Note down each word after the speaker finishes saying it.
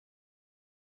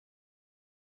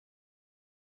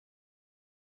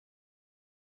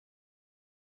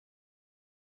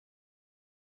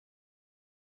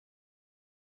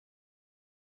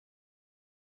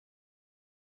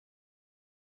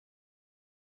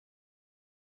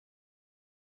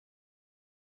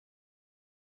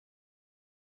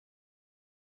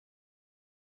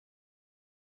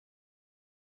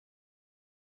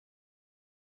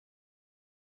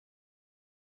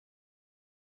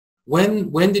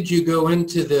When did you go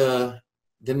into the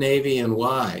Navy and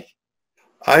why?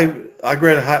 I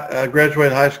graduated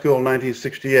high school in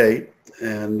 1968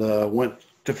 and went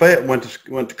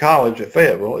to college at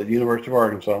Fayetteville at the University of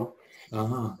Arkansas.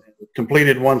 Uh-huh.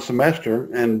 Completed one semester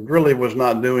and really was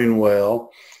not doing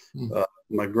well. Hmm.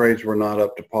 My grades were not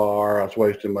up to par. I was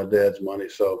wasting my dad's money.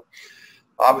 So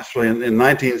obviously in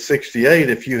 1968,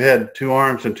 if you had two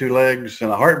arms and two legs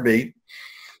and a heartbeat,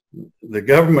 the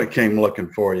government came looking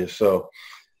for you. So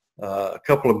a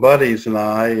couple of buddies and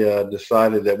I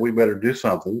decided that we better do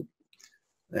something.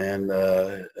 And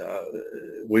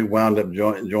we wound up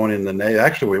joining the Navy.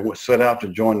 Actually, we set out to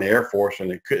join the Air Force,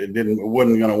 and it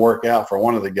wasn't going to work out for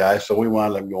one of the guys, so we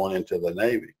wound up going into the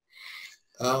Navy.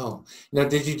 Oh, now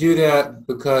did you do that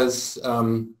because, I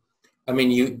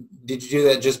mean, did you do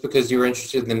that just because you were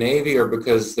interested in the Navy, or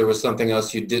because there was something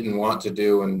else you didn't want to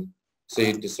do, and so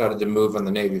you decided to move on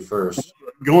the Navy first?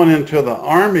 Going into the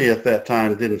Army at that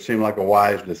time didn't seem like a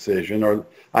wise decision. Or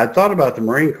I thought about the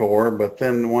Marine Corps, but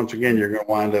then once again, you're going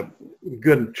to wind up,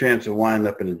 good chance of winding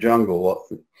up in the jungle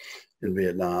in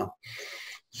Vietnam.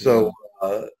 So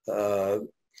the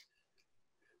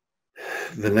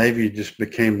Navy just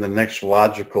became the next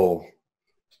logical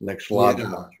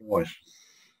choice.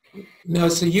 No,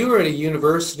 so you were at a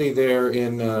university there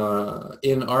in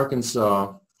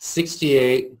Arkansas,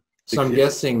 68. So I'm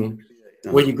guessing,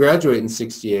 well, you graduate in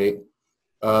 68.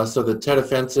 So the Tet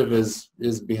Offensive is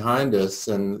behind us,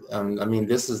 and I mean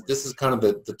this is kind of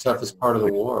the toughest part of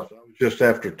the war. Just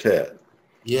after Tet.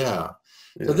 Yeah.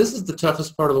 So this is the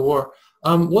toughest part of the war.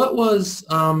 What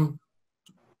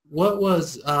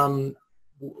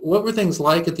were things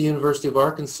like at the University of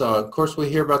Arkansas? Of course, we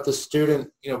hear about the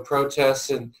student protests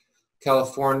in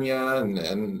California and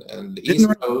the East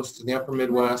Coast and the Upper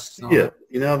Midwest. Yeah,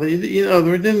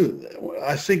 there didn't.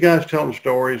 I see guys telling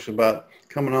stories about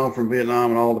coming home from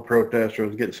Vietnam and all the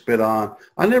protesters getting spit on.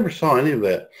 I never saw any of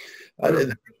that. There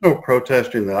was no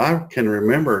protesting that I can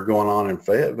remember going on in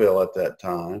Fayetteville at that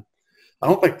time. I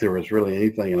don't think there was really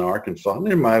anything in Arkansas.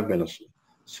 There might have been a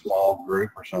small group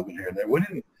or something here and there. We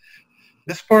didn't.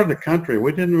 This part of the country,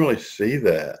 we didn't really see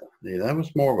that. That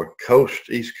was more of a coast,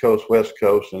 East Coast, West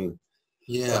Coast, and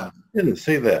didn't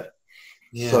see that.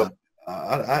 Yeah. So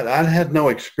I had no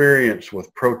experience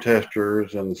with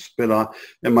protesters and spit on.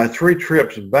 And my 3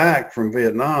 trips back from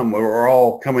Vietnam were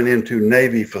all coming into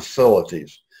Navy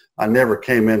facilities. I never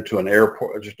came into an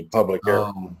airport, just a public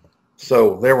airport.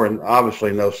 So there were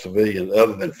obviously no civilians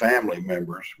other than family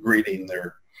members greeting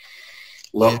their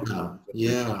loved ones.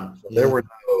 So there were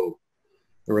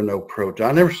no protests.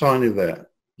 I never saw any of that.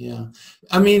 Yeah.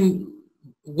 I mean,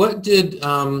 what did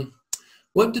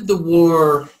the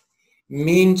war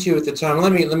mean to you at the time?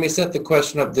 Let me set the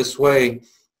question up this way.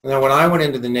 Now, when I went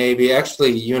into the Navy,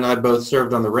 actually, you and I both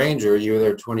served on the Ranger. You were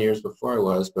there 20 years before I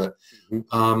was, but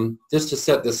just to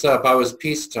set this up, I was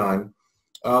peacetime.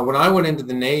 When I went into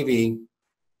the Navy,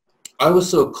 I was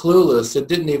so clueless, it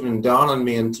didn't even dawn on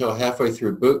me until halfway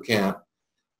through boot camp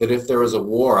that if there was a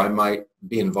war, I might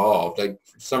be involved. For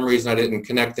some reason, I didn't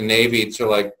connect the Navy to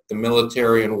like the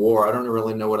military and war. I don't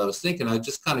really know what I was thinking. I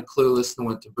just kind of clueless and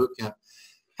went to boot camp.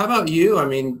 How about you? I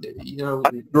mean, I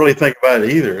didn't really think about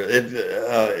it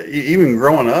either. Even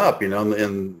growing up, in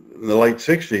the late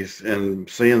 60s and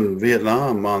seeing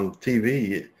Vietnam on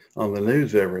TV, on the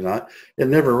news every night, it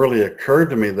never really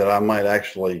occurred to me that I might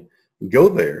actually go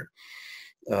there.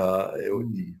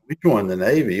 We joined the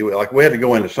Navy. We had to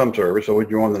go into some service, so we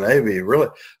joined the Navy. Really,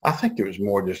 I think it was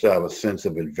more just out of a sense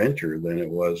of adventure than it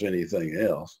was anything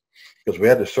else, because we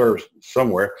had to serve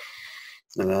somewhere.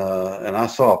 And I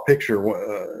saw a picture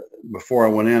before I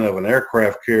went in of an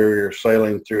aircraft carrier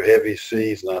sailing through heavy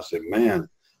seas, and I said, "Man,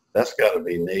 that's got to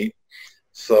be neat."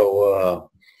 So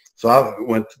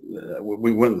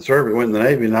we went in the service, went in the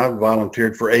Navy, and I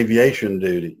volunteered for aviation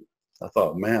duty. I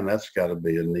thought, man, that's got to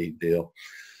be a neat deal.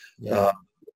 Yeah.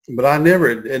 But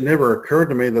it never occurred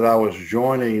to me that I was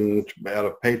joining out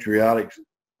of patriotic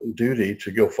duty to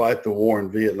go fight the war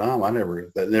in Vietnam.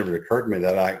 That never occurred to me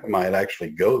that I might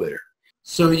actually go there.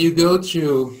 So you go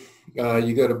to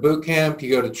boot camp, you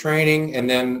go to training, and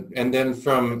then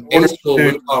from A school,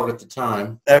 we called it at the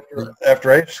time.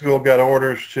 After A school, got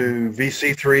orders to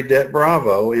VC3 Det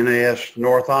Bravo, NAS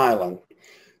North Island.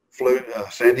 Flew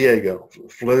San Diego.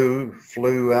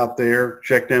 Flew out there,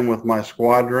 checked in with my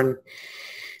squadron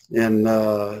at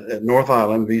North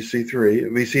Island, VC3.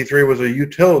 VC3 was a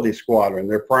utility squadron.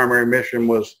 Their primary mission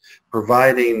was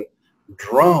providing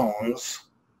drones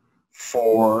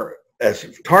as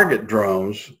target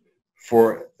drones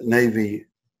for Navy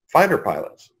fighter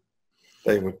pilots.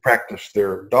 They would practice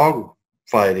their dog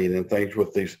fighting and things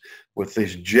with these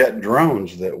jet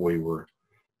drones that we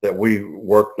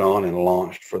worked on and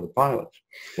launched for the pilots.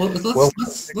 Well,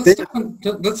 let's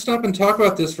stop and talk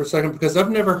about this for a second, because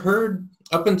I've never heard,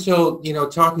 up until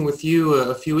talking with you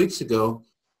a few weeks ago,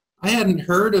 I hadn't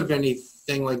heard of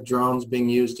anything like drones being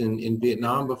used in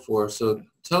Vietnam before. So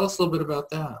tell us a little bit about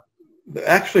that.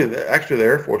 Actually, the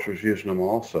Air Force was using them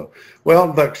also.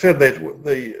 Well, like I said,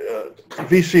 the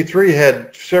VC-3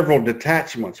 had several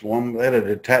detachments. One, they had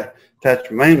a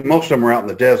detachment. Most of them were out in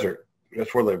the desert.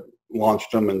 That's where they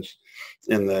launched them, and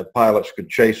the pilots could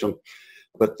chase them.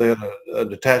 But they had a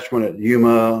detachment at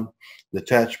Yuma,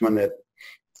 detachment at,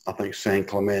 I think, San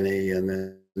Clemente, and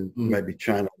then maybe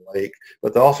China Lake.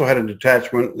 But they also had a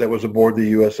detachment that was aboard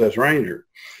the USS Ranger.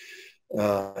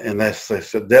 And they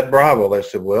said, Det Bravo. They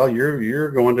said, well,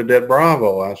 you're going to Det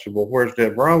Bravo. I said, well, where's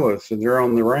Det Bravo? They said, they're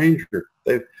on the Ranger.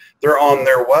 They're on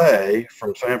their way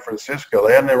from San Francisco.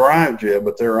 They hadn't arrived yet,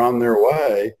 but they're on their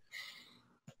way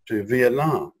to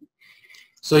Vietnam.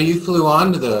 So you flew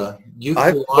onto the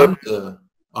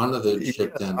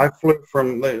ship then? I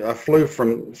flew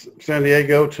from San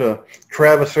Diego to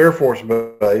Travis Air Force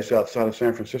Base outside of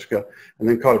San Francisco, and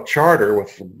then caught a charter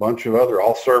with a bunch of other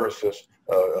all services.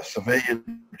 A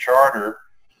civilian charter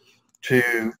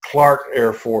to Clark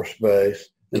Air Force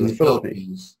Base in the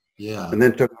Philippines. Yeah. And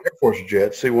then took an Air Force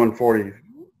jet,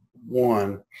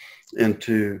 C-141,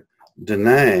 into Da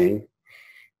Nang,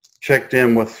 checked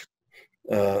in with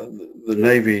the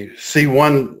Navy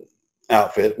C-1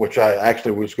 outfit, which I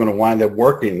actually was going to wind up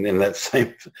working in that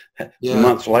same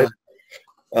months later.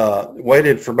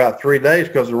 Waited for about 3 days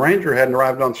because the Ranger hadn't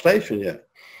arrived on station yet.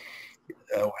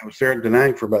 I was there at Da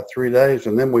Nang for about 3 days,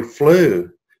 and then we flew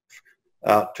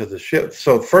out to the ship.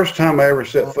 So the first time I ever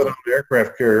set foot on an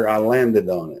aircraft carrier, I landed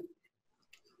on it.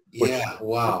 Yeah,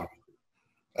 wow.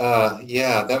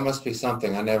 Yeah, that must be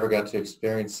something. I never got to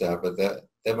experience that, but that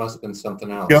must have been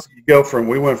something else.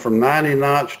 We went from 90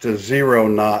 knots to 0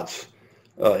 knots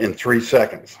in 3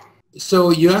 seconds.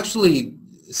 So you actually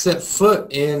set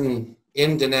foot in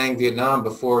Da Nang, Vietnam,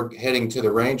 before heading to the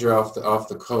Ranger off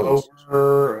the coast.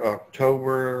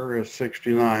 October of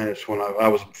 '69 is when I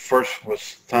was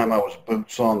was the time I was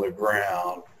boots on the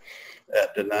ground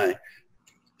at Da Nang.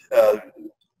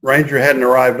 Ranger hadn't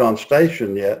arrived on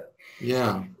station yet.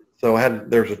 Yeah. So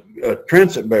there's a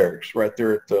transit barracks right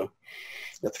there at the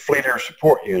Fleet Air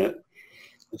Support Unit.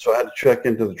 And so I had to check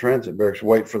into the transit barracks,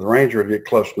 wait for the Ranger to get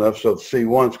close enough so the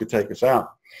C-1s could take us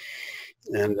out.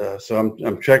 And so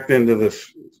I'm checked into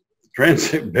this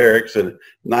transit barracks, and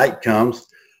night comes,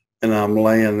 and I'm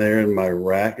laying there in my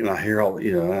rack, and I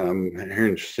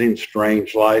hear seeing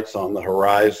strange lights on the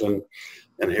horizon,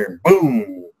 and hearing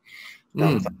boom.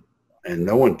 And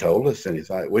no one told us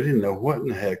anything. We didn't know what in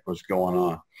the heck was going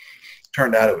on.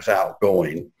 Turned out it was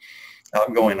outgoing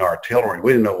artillery.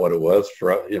 We didn't know what it was.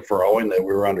 For all we knew,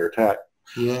 we were under attack.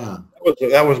 Yeah.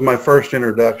 That was my first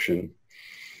introduction.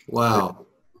 Wow.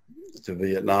 To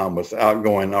Vietnam, was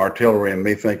outgoing artillery, and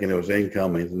me thinking it was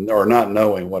incoming, or not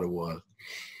knowing what it was.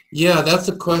 Yeah, that's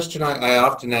a question I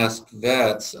often ask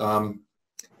vets.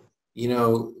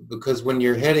 Because when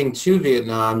you're heading to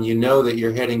Vietnam, you know that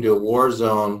you're heading to a war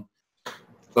zone,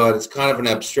 but it's kind of an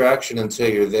abstraction until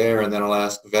you're there. And then I'll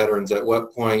ask veterans, at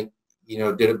what point,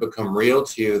 did it become real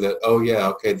to you that, oh yeah,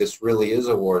 okay, this really is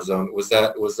a war zone? Was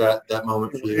that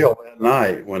moment for you? That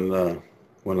night when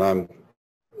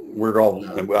we're all,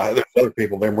 there's other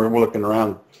people there, and we're looking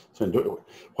around saying, what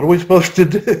are we supposed to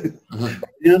do? Are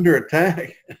we under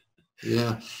attack?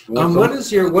 Yeah. What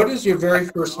is your very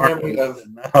first memory of?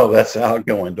 Oh, that's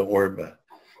outgoing. Don't worry about it.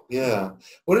 Yeah.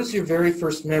 What is your very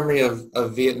first memory of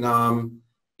Vietnam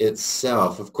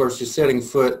itself? Of course, you're setting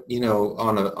foot,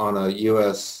 on a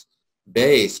U.S.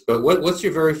 base, but what's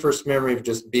your very first memory of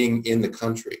just being in the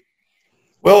country?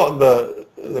 Well,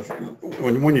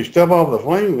 when you step off the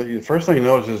plane, the first thing you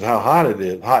notice is how hot it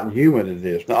is, hot and humid it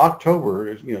is. Now, October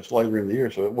is, it's later in the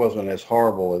year, so it wasn't as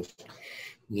horrible as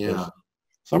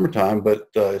summertime, but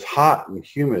it's hot and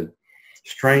humid.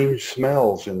 Strange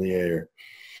smells in the air.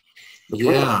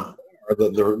 The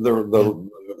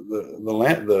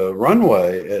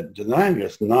runway at Da Nang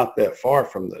is not that far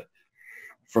from the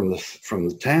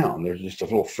town. There's just a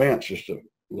little fence, just a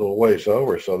little ways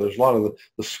over. So there's a lot of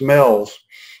the smells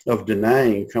of Da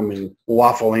Nang coming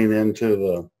waffling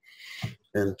into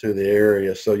the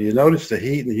area. So you notice the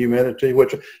heat and the humidity,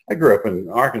 which I grew up in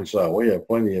Arkansas. We have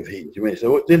plenty of heat and humidity,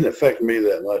 so it didn't affect me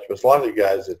that much. But a lot of the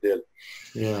guys that did.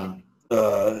 Yeah.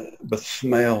 But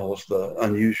smells, the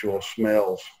unusual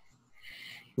smells.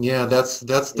 Yeah, those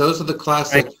are the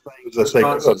classic things that they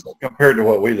compared to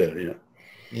what we did.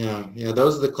 Yeah, yeah,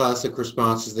 those are the classic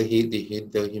responses, the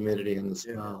humidity, and the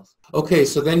smells. Okay,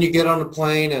 so then you get on a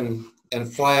plane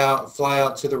and fly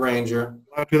out to the Ranger.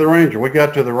 To the Ranger. We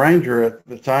got to the Ranger at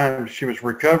the time she was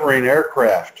recovering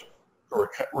aircraft,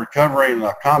 recovering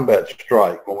a combat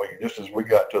strike just as we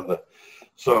got to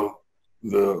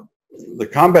the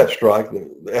combat strike,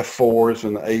 the F-4s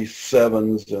and the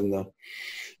A-7s and the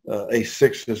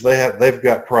A-6s, they've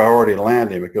got priority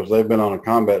landing because they've been on a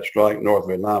combat strike in North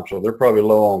Vietnam, so they're probably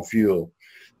low on fuel.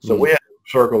 So we had to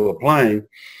circle the plane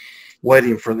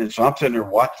waiting for them. So I'm sitting there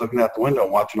looking out the window,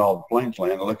 watching all the planes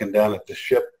land, and looking down at the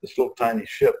ship, this little tiny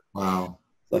ship. Wow.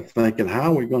 I'm thinking,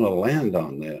 how are we going to land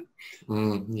on that?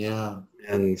 Yeah.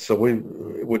 And so we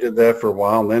did that for a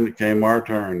while, and then it came our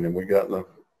turn, and we got in the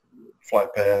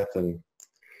flight path and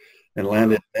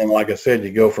landed. And like I said,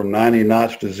 you go from 90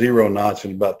 knots to 0 knots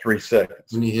in about 3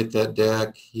 seconds. When you hit that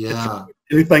deck, yeah.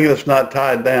 Anything that's not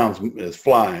tied down is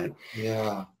flying.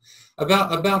 Yeah.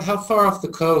 About how far off the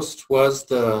coast was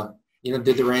did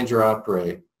the Ranger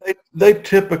operate? They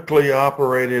typically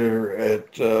operated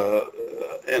at,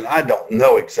 and I don't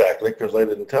know exactly because they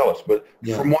didn't tell us, but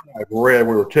from what I've read,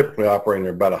 we were typically operating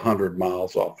at about 100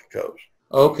 miles off the coast.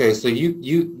 Okay, so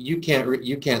you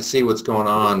can't see what's going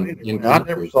on. I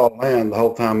never saw land the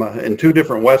whole time. In 2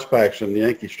 different Westpacks in the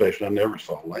Yankee Station, I never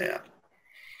saw land.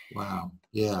 Wow.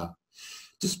 Yeah.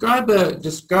 Describe a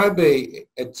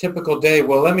typical day.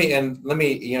 Well, let me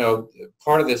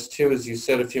part of this too, as you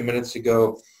said a few minutes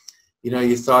ago,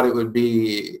 you thought it would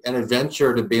be an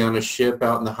adventure to be on a ship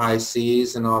out in the high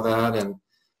seas and all that, and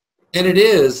it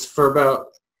is for about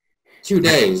 2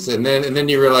 days, and then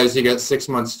you realize you got 6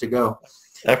 months to go.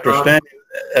 After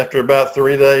about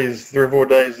 3 or 4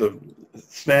 days of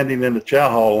standing in the chow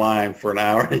hall line for an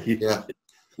hour.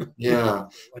 Yeah.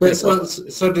 But so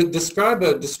to describe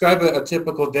a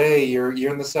typical day. You're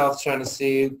in the South China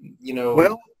Sea.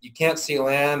 Well, you can't see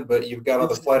land, but you've got all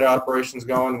the flight operations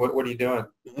going. What are you doing?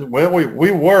 Well, we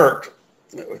worked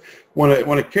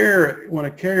when a carrier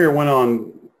went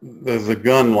on the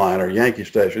gun line or Yankee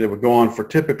Station. It would go on for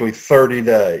typically 30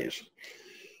 days.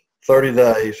 30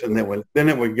 days, and then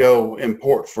it would go in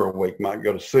port for a week. Might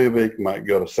go to Subic, might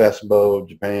go to Sasebo,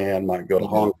 Japan, might go to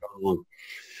Hong Kong.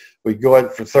 We'd go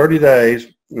out for 30 days,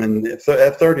 and at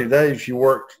 30 days, you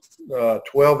worked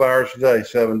 12 hours a day,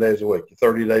 7 days a week,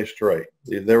 30 days straight.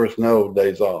 There was no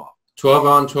days off. 12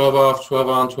 on, 12 off, 12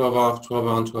 on, 12 off, 12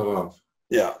 on, 12 off.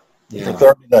 Yeah. For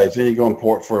 30 days. Then you go in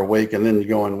port for a week, and then you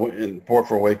go in port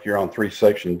for a week. You're on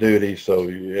 3-section duty, so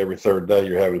every third day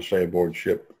you're having to stay aboard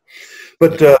ship.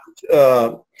 But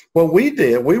what we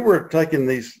did, we were taking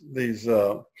these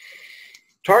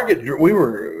target. We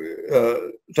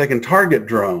were taking target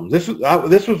drones.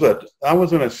 I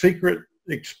was in a secret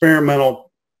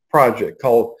experimental project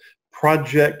called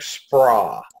Project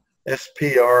SPRA,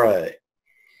 S-P-R-A.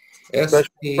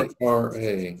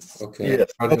 S-P-R-A. Okay.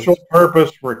 Yes, special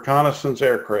purpose reconnaissance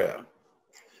aircraft.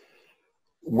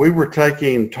 We were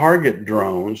taking target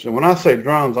drones, and when I say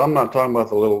drones, I'm not talking about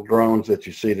the little drones that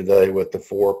you see today with the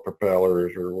 4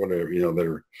 propellers or whatever, that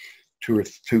are 2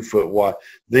 foot wide.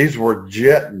 These were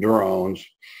jet drones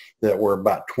that were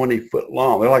about 20 foot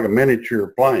long. They're like a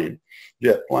miniature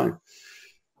jet plane.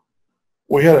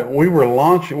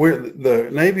 The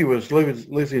Navy was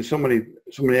losing so many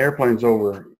airplanes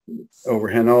over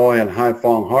Hanoi and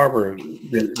Haiphong Harbor,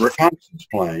 the reconnaissance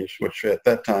planes, which at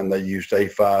that time they used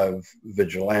A-5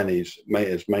 Vigilantes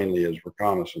mainly as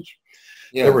reconnaissance.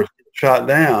 Yeah. They were shot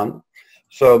down.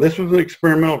 So this was an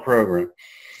experimental program.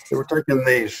 They were taking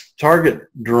these target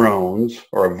drones,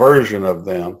 or a version of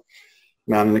them,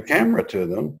 mounting a camera to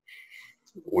them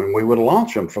when we would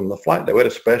launch them from the flight deck. We had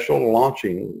a special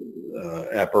launching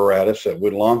apparatus that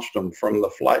would launch them from the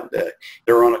flight deck.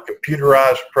 They were on a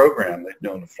computerized program. They'd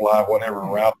to fly whatever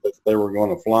route that they were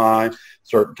going to fly.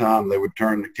 Certain time they would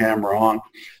turn the camera on.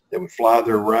 They would fly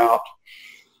their route,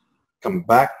 come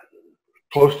back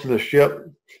close to the ship.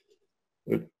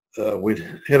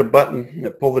 We'd hit a button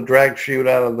that pulled the drag chute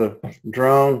out of the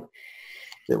drone.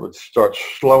 It would start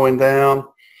slowing down.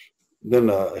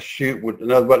 Then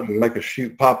another button would make a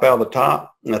chute pop out of the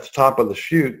top, and at the top of the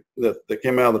chute that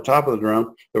came out of the top of the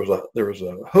drone, there was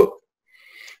a hook.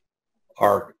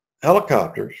 Our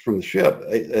helicopters from the ship,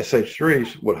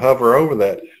 SH-3s, would hover over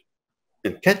that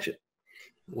and catch it.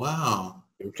 Wow!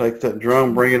 And take that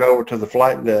drone, bring it over to the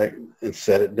flight deck, and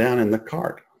set it down in the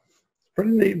cart. Pretty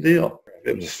neat deal.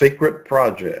 It was a secret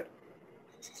project.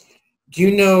 Do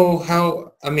you know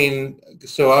how,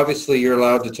 so obviously you're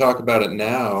allowed to talk about it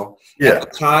now. Yeah.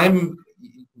 At the time,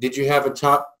 did you have a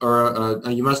top, or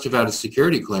you must have had a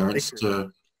security clearance?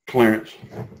 Clearance.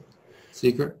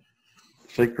 Secret?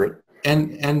 Secret.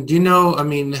 And do you know, I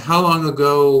mean, how long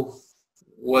ago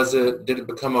did it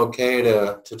become okay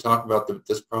to talk about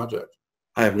this project?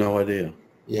 I have no idea. I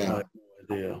Yeah. have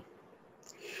no idea.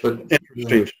 But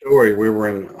Interesting story. We were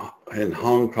in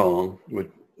Hong Kong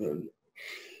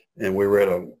and we were at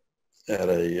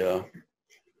a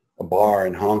bar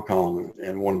in Hong Kong,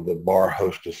 and one of the bar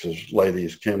hostesses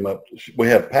ladies came up. We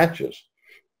have patches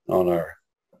on our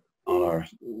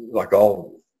like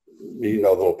all the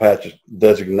little patches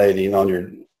designating on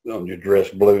your dress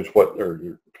blues or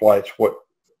your whites what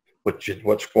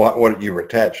you were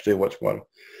attached to, what squadron.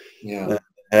 yeah.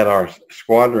 At our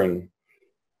squadron,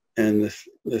 and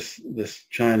this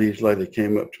Chinese lady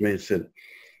came up to me and said,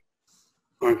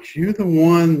 aren't you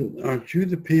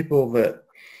the people that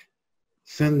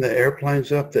send the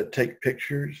airplanes up that take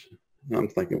pictures? And I'm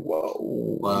thinking, whoa,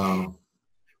 Wow.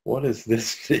 what is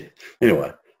this?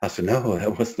 Anyway, I said, no,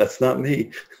 that's not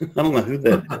me. I don't know who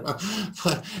that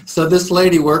is. So this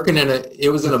lady working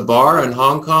it was in a bar in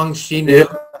Hong Kong. She knew.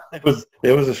 Yeah,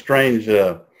 it was a strange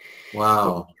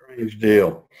Wow. strange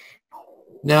deal.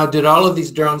 Now, did all of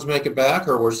these drones make it back,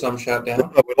 or were some shot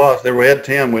down? We lost. We had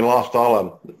 10. We lost all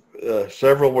of them.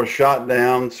 Several were shot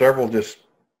down. Several just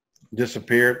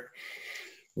disappeared.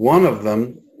 One of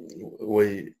them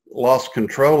we lost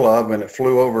control of, and it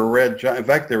flew over Red Giant. In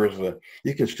fact,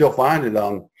 you can still find it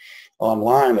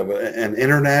online of an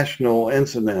international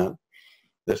incident.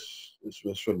 This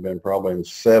would have been probably in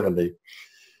 '70.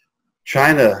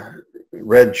 China,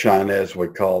 Red China as we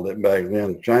called it back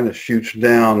then, China shoots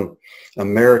down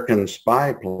American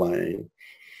spy plane.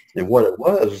 And what it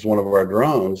was is one of our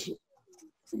drones.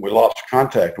 We lost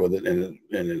contact with it, and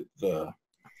it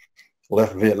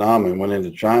left Vietnam and went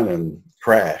into China and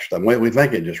crashed. I mean, we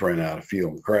think it just ran out of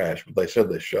fuel and crashed, but they said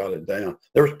they shot it down.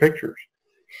 There was pictures.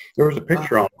 There was a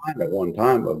picture online at one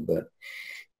time of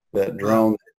that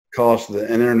drone that caused the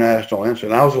international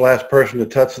incident. I was the last person to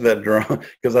touch that drone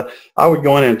because I would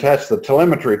go in and touch the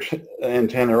telemetry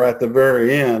antenna right at the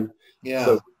very end. Yeah.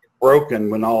 So it was broken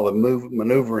when all the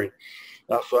maneuvering.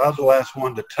 So I was the last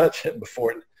one to touch it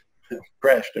before it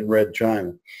crashed in Red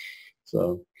China.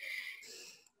 So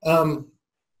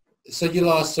you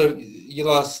lost,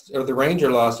 or the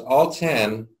Ranger lost all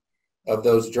 10 of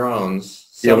those drones.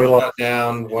 Some we lost shot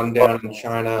down, one down in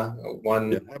China,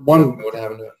 one. What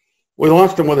happened to it? We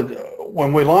launched them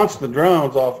when we launched the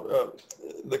drones off.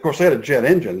 Of course, they had a jet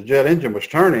engine. The jet engine was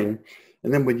turning,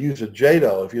 and then we'd use a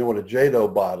JADO. If you know what a JADO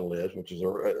bottle is, which is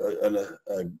a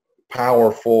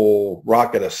powerful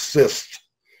rocket assist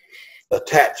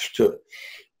attached to it.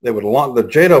 They would launch the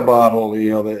JADO bottle.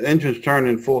 The engine's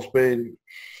turning full speed.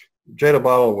 JADO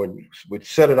bottle would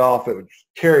set it off. It would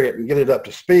carry it and get it up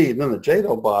to speed. And then the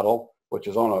JADO bottle, which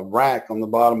is on a rack on the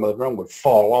bottom of the drone, would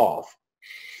fall off.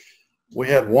 We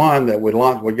had one that we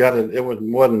launched. We got it. It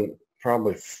wasn't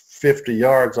probably 50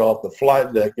 yards off the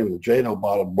flight deck, and the JADO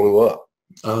bottle blew up.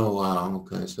 Oh wow!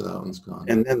 Okay, so that one's gone.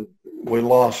 And then we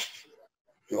lost.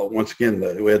 Once again,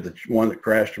 we had the one that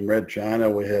crashed in Red China.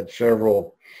 We had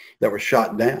several that were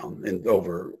shot down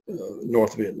over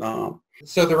North Vietnam.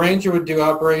 So the Ranger would do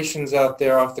operations out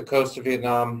there off the coast of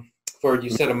Vietnam for, you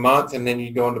said, a month, and then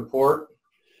you'd go into port?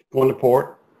 Go into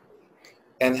port.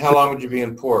 And how long would you be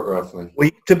in port, roughly?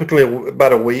 Typically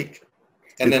about a week.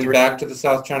 And then back to the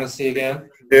South China Sea again?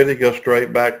 They go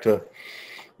straight back to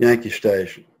Yankee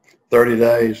Station. 30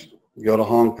 days, go to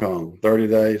Hong Kong. 30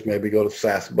 days, maybe go to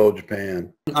Sasebo,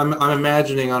 Japan. I'm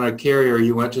imagining on a carrier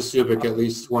you went to Subic at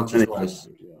least once or twice.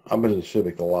 I've been to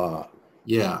Subic a lot.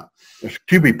 Yeah. There's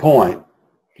QB Point.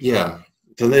 Yeah.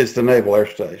 It's the Naval Air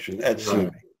Station at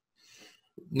Subic.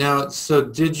 Now, so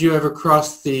did you ever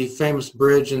cross the famous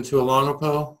bridge into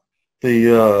Olongapo?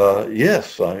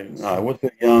 Yes, I was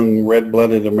a young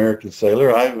red-blooded American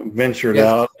sailor. I ventured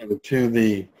out into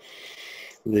the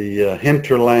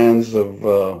hinterlands of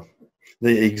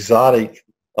the exotic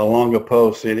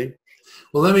Olongapo city.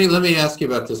 Well, let me ask you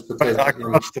about this, because I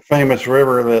crossed the famous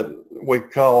river that we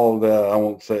called, I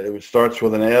won't say it starts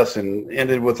with an S and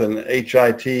ended with an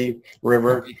HIT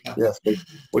river. Yeah. Yes.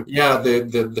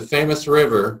 The famous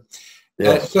river.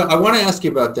 Yes. So I want to ask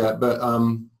you about that, but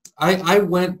I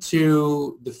went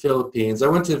to the Philippines. I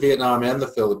went to Vietnam and the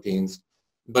Philippines,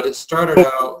 but it started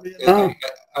out.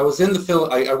 I was in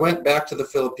I went back to the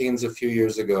Philippines a few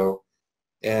years ago,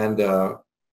 and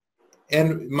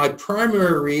my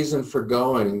primary reason for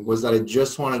going was that I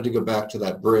just wanted to go back to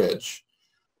that bridge,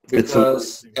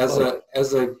 because as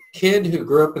a kid who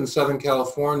grew up in Southern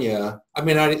California, I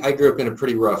mean, I grew up in a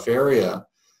pretty rough area,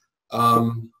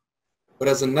 but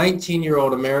as a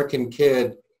 19-year-old American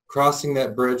kid crossing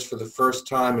that bridge for the first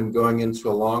time and going into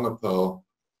Olongapo,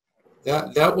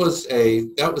 that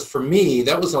was for me,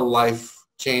 that was a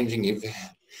life-changing event.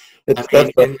 I It's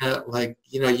mean, that's in that, like,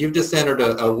 you've just entered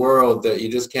a world that you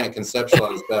just can't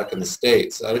conceptualize back in the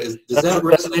States. Does that that's a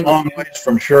resonate with long you? ways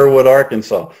from Sherwood,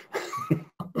 Arkansas.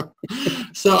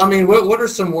 So, I mean, what are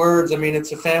some words? I mean,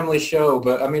 it's a family show,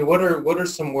 but I mean, what are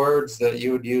some words that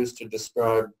you would use to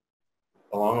describe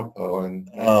Alamapo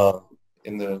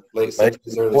in the late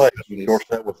Basically 60s, early place. Of course, 70s?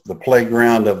 that was the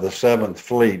playground of the Seventh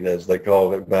Fleet, as they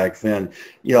called it back then.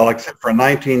 You know, except for a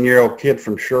 19-year-old kid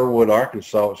from Sherwood,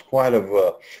 Arkansas, it was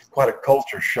quite a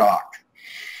culture shock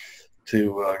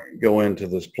to go into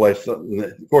this place. Of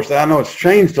course, I know it's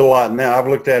changed a lot now. I've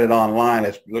looked at it online.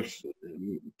 It looks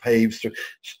paved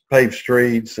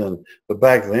streets, but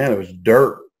back then it was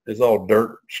dirt. It's all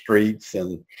dirt streets,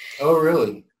 and Oh,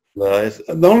 really? it's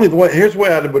the only way. Here's the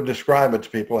way I would describe it to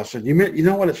people. I said, you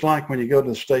know what it's like when you go to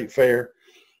the state fair,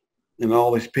 and all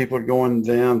these people are going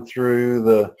down through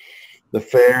the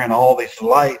fair, and all these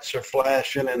lights are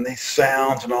flashing, and these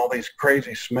sounds, and all these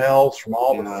crazy smells from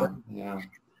all the food. Yeah.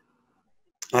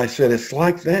 I said, it's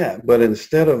like that, but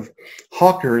instead of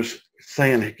hawkers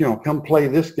saying, come play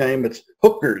this game, it's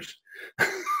hookers.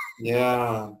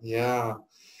 Yeah.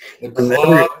 The And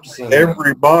clubs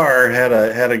every bar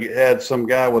had some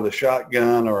guy with a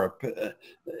shotgun or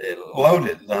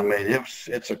loaded. I mean,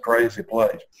 it's a crazy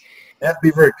place. You have to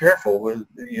be very careful.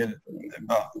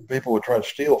 People would try to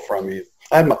steal from you.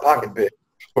 I had my pocket pick,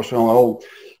 of course, on the old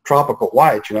tropical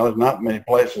white. There's not many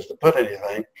places to put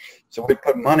anything, so we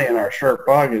put money in our shirt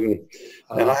pocket.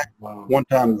 And one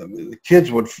time the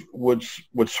kids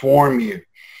would swarm you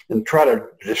and try to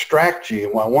distract you.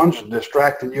 And while one's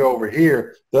distracting you over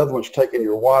here, the other one's taking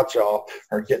your watch off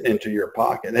or getting into your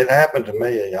pocket. It happened to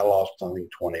me. I lost, I think,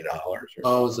 $20.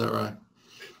 Oh, is that right?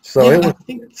 So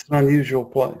it's an unusual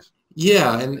place.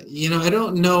 Yeah, and I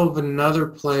don't know of another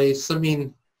place. I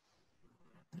mean,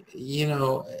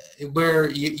 where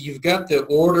you've got the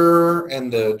order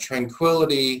and the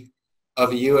tranquility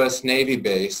of a U.S. Navy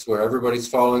base where everybody's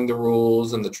following the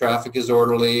rules and the traffic is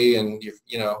orderly, and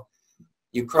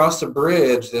you cross a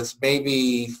bridge that's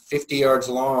maybe 50 yards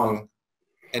long,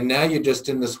 and now you're just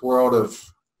in this world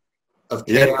of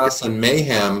chaos and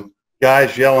mayhem.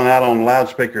 Guys yelling out on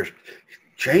loudspeakers,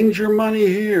 change your money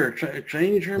here,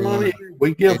 change your money here.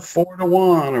 We give 4 to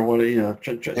 1 or what,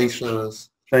 Pesos.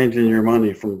 Changing your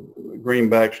money from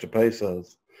greenbacks to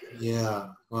pesos. Yeah,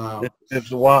 wow.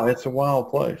 It's a wild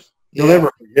place. You'll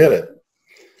never forget it.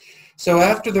 So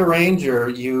after the Ranger,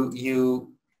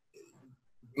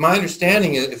 my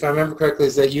understanding, if I remember correctly,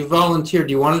 is that you volunteered.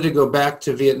 You wanted to go back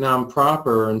to Vietnam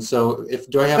proper, and so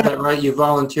do I have that right? You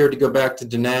volunteered to go back to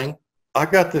Da Nang? I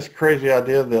got this crazy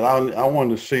idea that I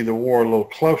wanted to see the war a little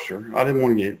closer. I didn't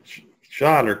want to get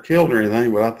shot or killed or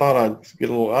anything, but I thought I'd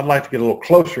like to get a little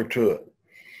closer to it.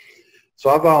 So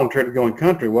I volunteered to go in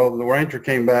country. Well, the Ranger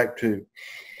came back to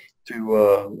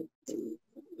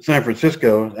San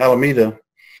Francisco, Alameda,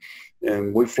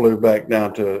 and we flew back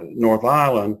down to North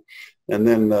Island. And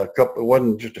then it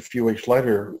wasn't just a few weeks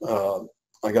later,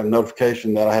 I got a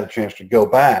notification that I had a chance to go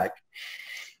back.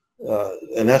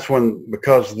 And that's when,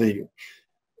 because the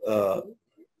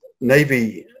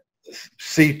Navy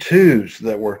C-2s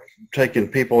that were taking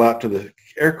people out to the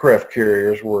aircraft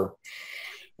carriers were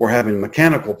having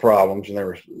mechanical problems, and they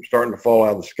were starting to fall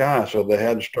out of the sky. So they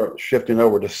had to start shifting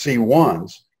over to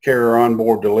C-1s, carrier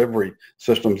onboard delivery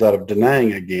systems, out of Da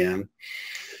Nang again.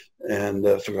 And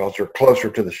so because they're closer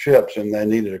to the ships, and they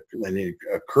needed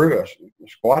a crew, a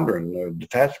squadron, a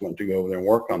detachment to go over there and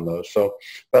work on those. So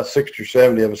about 60 or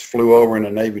 70 of us flew over in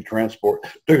a Navy transport.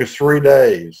 It took us 3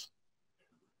 days.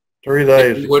 3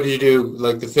 days. What did you do?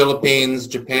 Like the Philippines,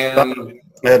 Japan?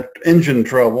 Had engine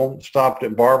trouble, stopped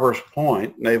at Barber's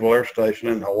Point Naval Air Station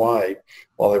in Hawaii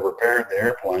while they repaired the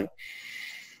airplane.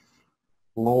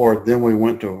 Lord, then we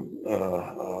went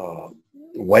to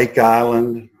Wake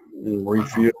Island and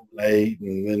refueled and ate,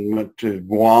 and then went to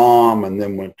Guam, and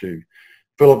then went to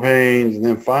Philippines, and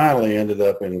then finally ended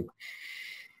up in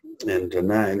Da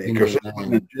Nang. Because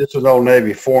it's an old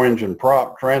Navy 4-engine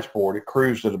prop transport. It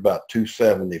cruised at about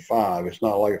 275. It's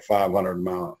not like a 500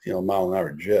 mile an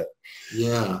hour jet.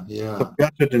 Yeah. So we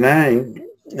got to Da Nang,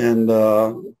 and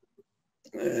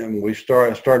we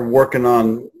started working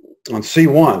on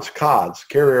C-1s, CODs,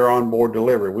 carrier onboard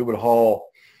delivery. We would haul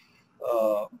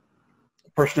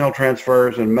personnel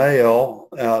transfers and mail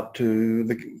out to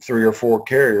the 3 or 4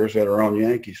 carriers that are on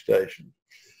Yankee Station.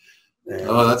 And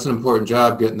that's an important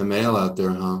job, getting the mail out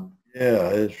there, huh? Yeah,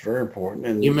 it's very important.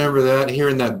 And you remember that,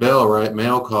 hearing that bell, right?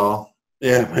 Mail call.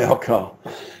 Yeah, mail call.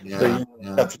 Yeah.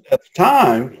 At the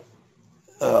time,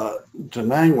 Da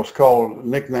Nang was called,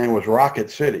 nickname was Rocket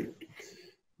City.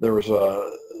 there was a,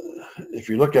 if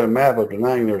you look at a map of Da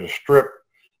Nang, there's a strip,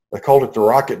 they called it the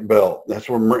Rocket Belt. That's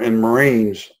where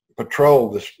Marines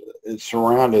patrolled this. It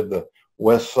surrounded the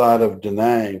west side of Da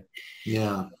Nang.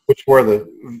 Yeah. Which where the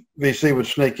VC would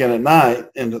sneak in at night,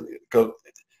 and because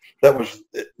that was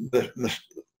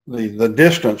the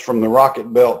distance from the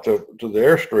Rocket Belt to the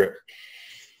airstrip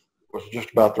was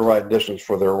just about the right distance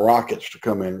for their rockets to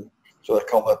come in. So they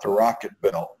called that the Rocket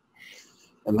Belt.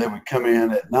 And they would come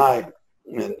in at night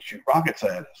and shoot rockets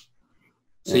at us.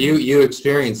 So you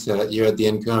experienced that. You had the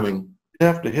incoming. You'd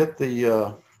have to hit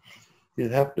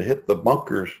the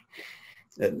bunkers,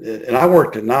 and I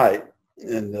worked at night.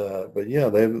 And but yeah,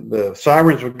 the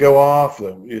sirens would go off.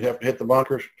 You'd have to hit the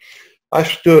bunkers. I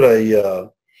stood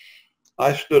a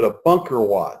bunker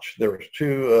watch. There was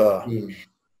two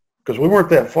because we weren't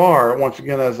that far. Once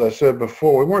again, as I said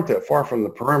before, we weren't that far from the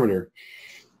perimeter.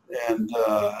 And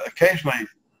occasionally,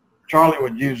 Charlie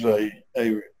would use a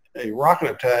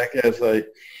rocket attack as a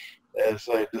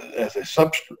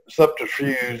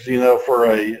subterfuge, for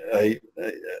a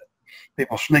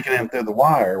people sneaking in through the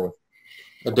wire with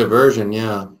a diversion.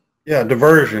 Yeah. Yeah,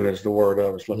 diversion is the word I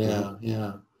was looking at.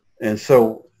 Yeah. And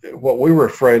so what we were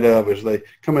afraid of is they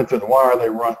come in through the wire, they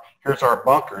run, here's our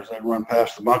bunkers, they run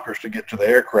past the bunkers to get to the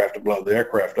aircraft, to blow the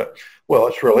aircraft up. Well,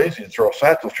 it's real easy to throw a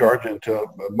satchel charge into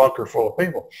a bunker full of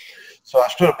people. So I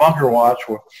stood a bunker watch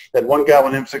with that one guy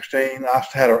with M16. I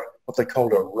had what they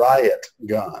called a riot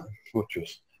gun, which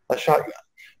was a shotgun,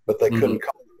 but they couldn't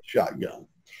call it a shotgun.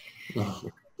 Oh.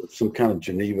 Some kind of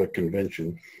Geneva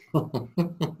Convention.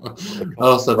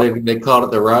 Oh, so they called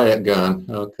it the riot gun.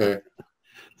 Okay.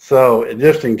 So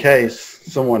just in case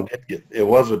someone did get, it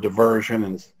was a diversion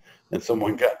and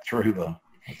someone got through the.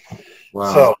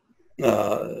 Wow.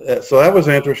 So that was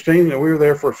interesting. We were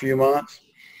there for a few months.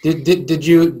 Did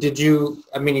you?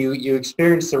 I mean, you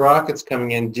experienced the rockets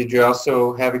coming in. Did you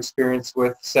also have experience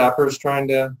with sappers trying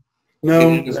to get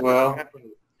in as well?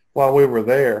 While we were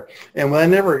there, and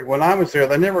when I was there,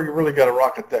 they never really got a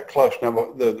rocket that close.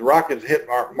 Now the rockets hit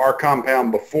our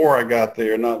compound before I got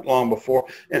there, not long before,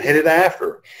 and hit it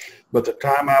after. But the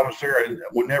time I was there,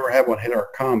 we never had one hit our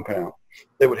compound.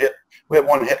 They would hit. We had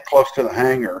one hit close to the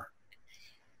hangar.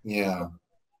 Yeah.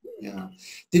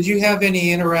 Did you have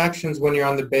any interactions when you're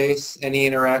on the base? Any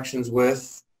interactions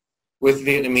with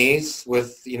Vietnamese,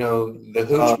 with the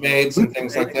hooch maids and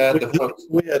things like that?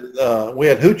 We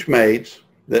had hooch maids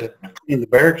that cleaned the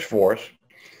barracks for us.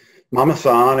 Mama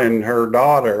San and her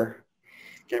daughter,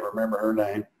 can't remember her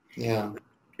name. Yeah.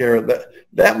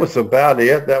 That was about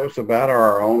it. That was about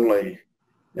our only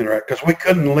interaction, because we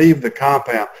couldn't leave the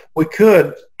compound. We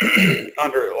could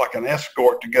under like an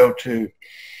escort to go to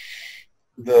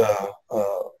the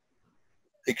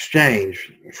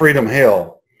exchange, Freedom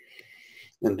Hill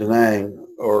in Da Nang,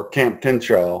 or Camp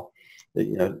Tinchal,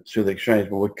 through the exchange,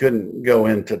 but we couldn't go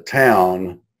into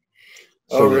town.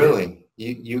 So really?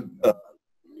 You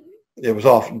it was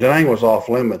off. Da Nang was off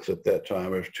limits at that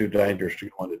time. It was too dangerous to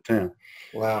go into town.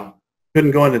 Wow.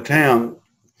 Couldn't go into town,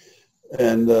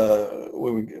 and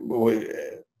we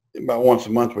about once a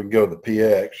month we'd go to the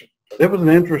PX. It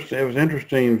was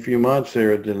interesting few months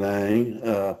there at Da Nang.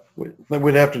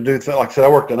 We'd have to do like I said, I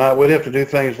worked at night. We'd have to do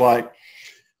things like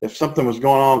if something was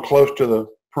going on close to the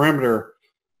perimeter,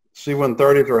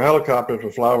 C-130s or helicopters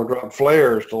would fly, would drop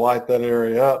flares to light that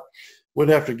area up. We'd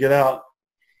have to get out.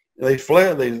 These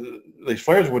flares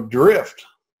would drift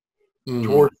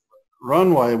towards the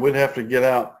runway. We'd have to get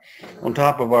out on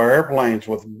top of our airplanes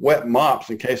with wet mops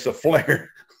in case of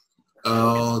flare.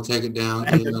 Oh, take it down.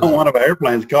 And if one of our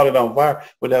airplanes caught it on fire,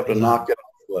 we'd have to knock it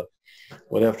off.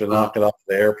 We'd have to knock it off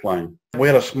the airplane. We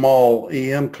had a small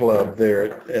EM club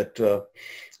there at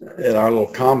our little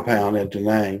compound in Da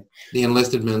Nang. The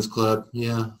Enlisted Men's Club,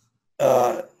 yeah.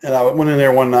 And I went in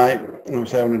there one night and I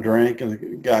was having a drink, and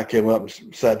the guy came up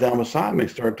and sat down beside me,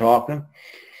 started talking.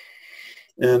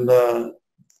 And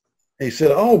he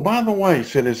said, "Oh, by the way," he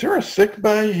said, "is there a sick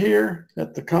bay here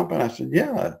at the compound?" I said,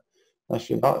 "Yeah." I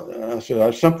said,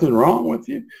 "Is something wrong with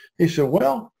you?" He said,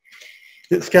 "Well,"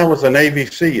 this guy was a Navy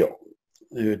SEAL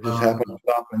who just happened to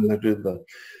stop in to do the.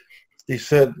 He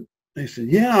said,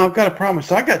 "Yeah, I've got a problem."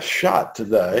 So I got shot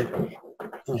today.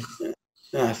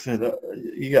 And I said,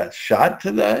 "You got shot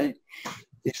today?"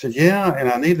 He said, "Yeah, and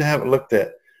I need to have it looked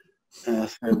at." And I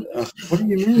said, "What do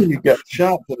you mean you got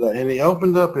shot today?" And he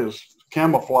opened up his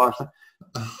camouflage.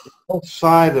 The whole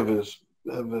side of his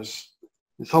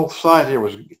whole side here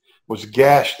was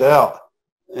gashed out,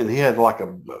 and he had like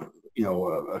a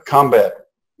combat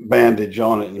bandage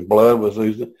on it, and blood was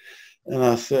oozing. And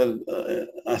I said,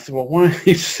 "Well, why are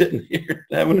you sitting here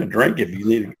having a drink if you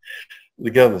need it?" to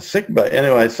go to the sick bay.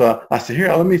 Anyway, so I said,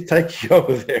 here, let me take you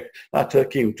over there. I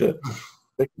took him to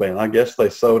sick bay, and I guess they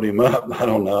sewed him up. I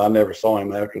don't know. I never saw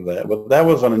him after that. But that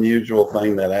was an unusual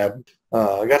thing that happened.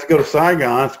 I got to go to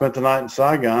Saigon, spent the night in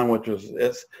Saigon, which was,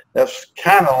 that's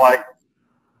kind of like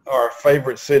our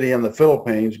favorite city in the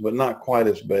Philippines, but not quite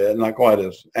as bad, not quite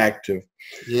as active.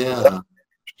 Yeah.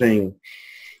 Interesting.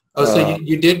 Oh, so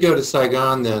you did go to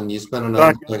Saigon then? You spent a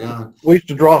night in Saigon. We used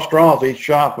to draw straws each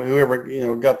shop. Whoever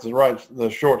got the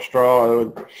short straw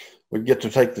would get to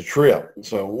take the trip.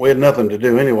 So we had nothing to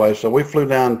do anyway. So we flew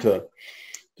down to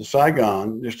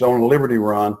Saigon just on a Liberty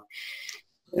run,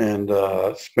 and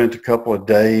spent a couple of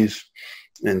days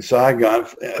in Saigon.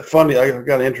 Funny, I've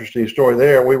got an interesting story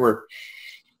there. We were,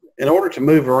 in order to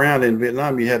move around in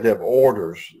Vietnam, you had to have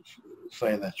orders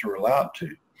saying that you were allowed to.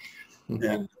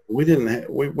 And we didn't.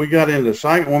 We got into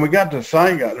Saigon. When we got to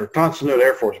Saigon, or Tan Son Nhut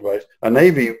Air Force Base, a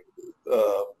Navy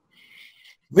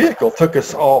vehicle took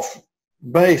us off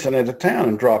base and into town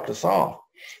and dropped us off.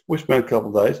 We spent a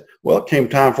couple of days. Well, it came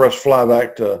time for us to fly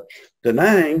back to Da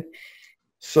Nang.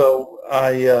 So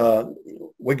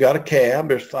we got a cab.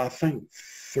 There's, I think,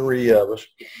 3 of us,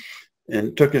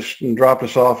 and took us and dropped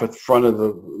us off at the front of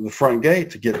the front gate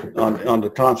to get onto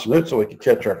Tan Son Nhut so we could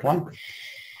catch our plane.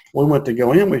 We went to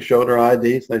go in. We showed our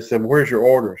IDs. They said, "Where's your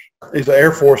orders?" These are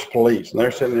Air Force police, and they're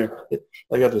sitting there.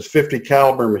 They got this 50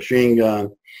 caliber machine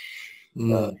gun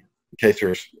in case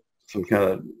there's some kind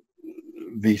of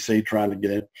VC trying to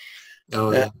get in.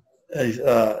 Oh yeah. They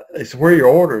said, "Where are your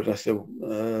orders?" I said,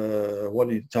 "What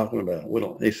are you talking about?" We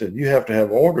don't. He said, "You have to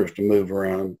have orders to move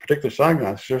around, particularly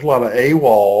Saigon. There's a lot of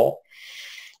AWOL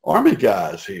Army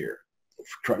guys here.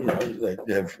 They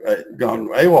have gone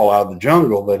AWOL out of the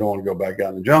jungle. They don't want to go back out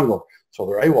in the jungle, so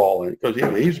they're AWOL in because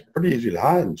he's pretty easy to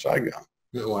hide in Saigon."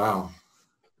 Wow.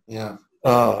 Yeah.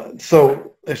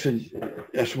 So I said,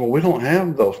 "Well, we don't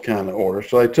have those kind of orders."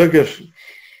 So they took us.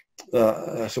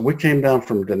 I said, "We came down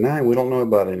from Da Nang. We don't know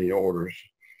about any orders."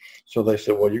 So they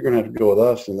said, "Well, you're going to have to go with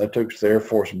us." And they took us to Air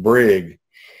Force Brig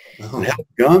and held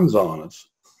guns on us.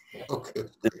 Okay.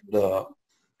 And,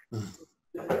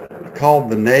 called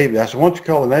the Navy. I said, "Once you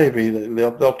call the Navy,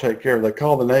 they'll take care of it." They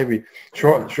called the Navy.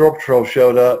 Shore Patrol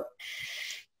showed up.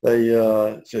 They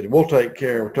said, "We'll take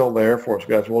care." We told the Air Force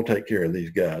guys, "We'll take care of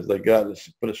these guys." They got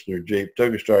us, put us in their Jeep,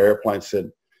 took us to our airplane,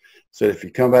 said, "If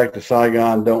you come back to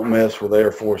Saigon, don't mess with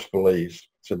Air Force police."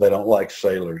 Said they don't like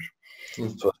sailors. So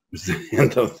that was the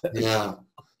end of that. Yeah.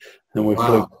 And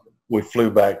we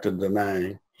flew back to Da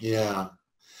Nang. Yeah.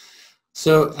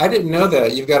 So I didn't know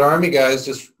that. You've got Army guys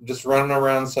just running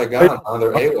around Saigon on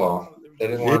their AWOL. They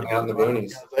didn't want to be out in the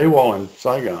boonies. AWOL in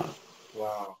Saigon.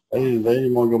 Wow. They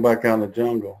didn't want to go back out in the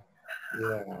jungle.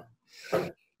 Yeah.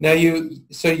 Now you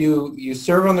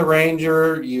serve on the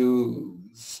Ranger. You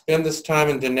spend this time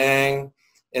in Da Nang,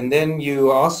 and then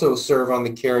you also serve on the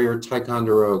carrier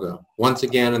Ticonderoga, once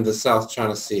again in the South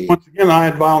China Sea. Once again, I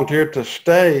had volunteered to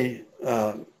stay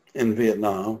in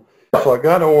Vietnam. So I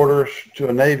got orders to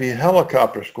a Navy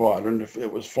helicopter squadron. It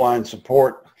was flying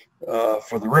support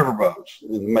for the riverboats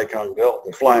in the Mekong Delta.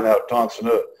 They're flying out of Tan Son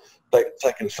Nhut,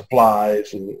 taking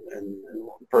supplies and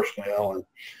personnel. And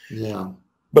yeah.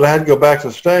 But I had to go back to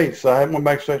the States. I went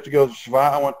back to the States to go to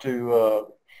survive. I went to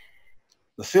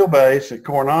the SEAL base at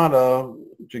Coronado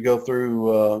to go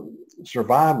through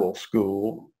survival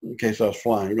school in case I was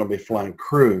going to be flying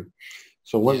crew.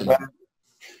 So went back,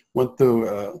 went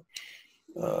through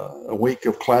a week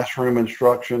of classroom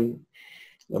instruction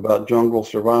about jungle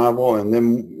survival, and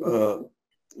then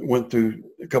went through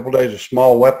a couple of days of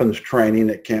small weapons training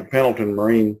at Camp Pendleton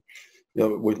Marine.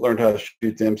 We learned how to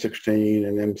shoot the M16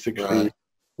 and M16, right.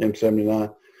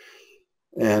 M79.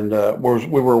 And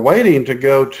we were waiting to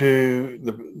go to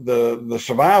the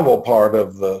survival part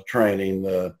of the training,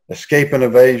 the escape and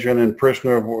evasion and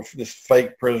prisoner of war, this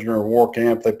fake prisoner of war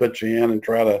camp they put you in and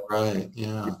try to. Right.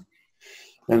 Yeah.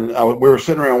 And we were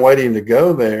sitting around waiting to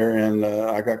go there, and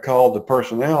I got called to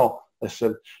personnel. They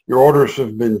said, "Your orders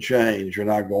have been changed. You're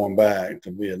not going back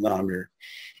to Vietnam.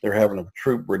 They're having a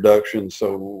troop reduction,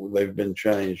 so they've been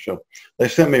changed." So they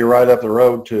sent me right up the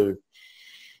road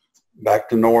back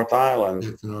to North Island.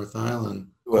 Back to North Island.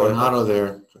 Coronado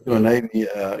there. To a Navy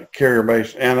carrier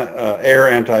base and air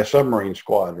anti-submarine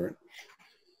squadron,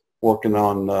 working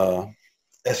on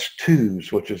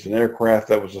S2s, which is an aircraft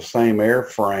that was the same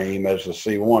airframe as the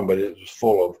C-1, but it was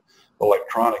full of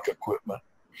electronic equipment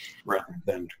rather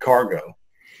than cargo.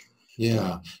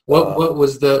 Yeah.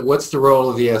 What's the role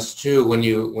of the S2 when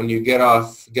you get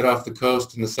off the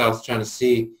coast in the South China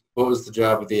Sea? What was the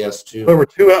job of the S2? There were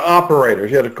 2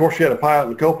 operators. Of course, you had a pilot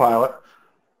and co-pilot,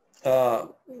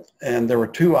 and there were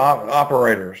 2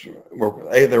 operators.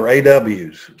 There were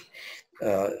AWs.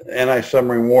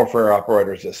 anti-submarine warfare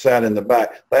operators that sat in the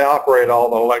back. They operate all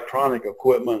the electronic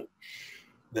equipment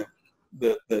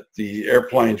that the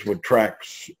airplanes would track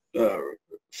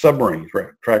submarines,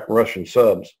 track Russian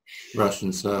subs.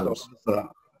 Russian subs. So,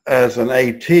 as an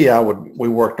AT, we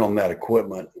worked on that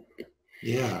equipment.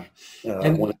 Yeah. When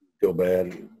it would go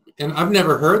bad. And I've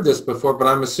never heard this before, but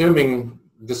I'm assuming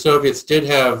the Soviets did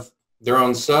have their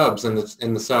own subs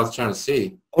in the South China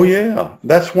Sea. Oh yeah,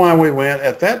 that's why we went.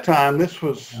 At that time, this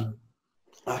was,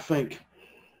 I think,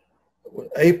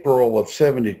 April of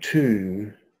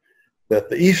 '72. That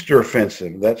the Easter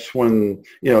Offensive. That's when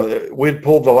we'd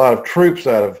pulled a lot of troops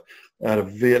out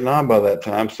of Vietnam by that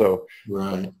time. So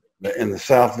right. And the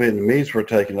South Vietnamese were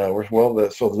taking over. Well,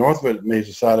 so the North Vietnamese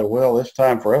decided, well, it's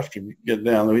time for us to get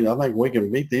down. I think we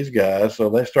can beat these guys.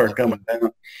 So they started coming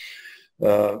down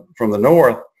from the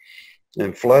north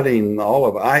and flooding all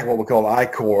of what we call I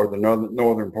Corps, the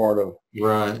northern part of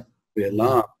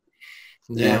Vietnam.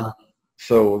 Yeah. And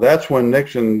so that's when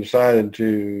Nixon decided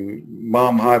to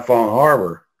bomb mine Haiphong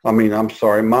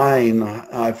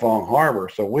Harbor.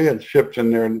 So we had ships in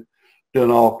there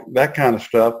doing all that kind of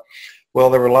stuff. Well,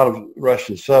 there were a lot of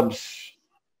Russian subs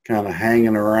kind of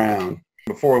hanging around.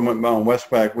 Before we went on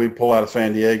Westpac, we'd pull out of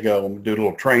San Diego and do a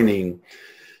little training,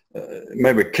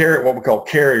 maybe what we call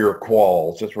carrier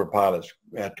quals. That's where pilots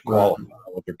have to qualify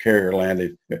with their carrier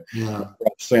landing.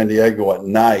 San Diego at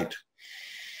night.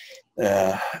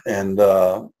 And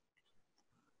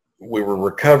we were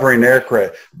recovering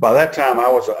aircraft. By that time, I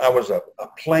was a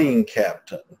plane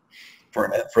captain for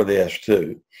the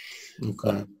S2.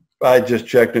 Okay. I just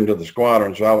checked into the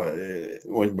squadron. So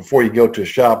before you go to a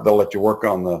shop, they'll let you work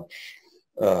on the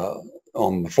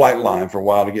flight line for a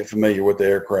while to get familiar with the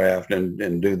aircraft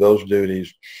and do those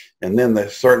duties. And then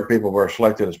there's certain people who are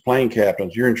selected as plane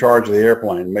captains. You're in charge of the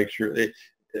airplane. Make sure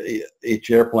each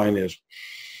airplane is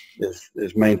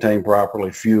maintained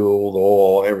properly, fuel, the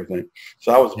oil, everything.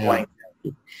 So I was a plane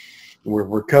captain. We're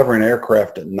recovering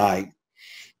aircraft at night,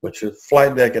 which is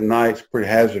flight deck at night is a pretty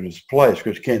hazardous place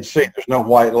because you can't see. There's no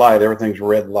white light. Everything's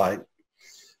red light.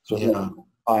 So no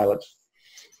pilots.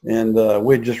 And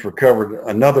we just recovered,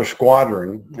 another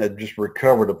squadron had just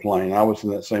recovered a plane. I was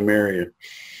in that same area.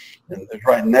 And it was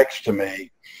right next to me.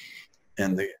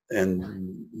 And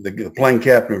the plane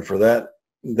captain for that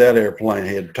airplane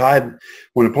had tied,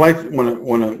 when an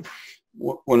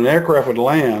aircraft would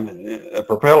land, a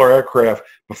propeller aircraft,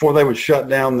 before they would shut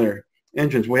down their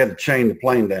engines, we had to chain the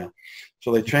plane down.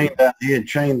 So he had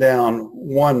chained down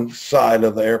one side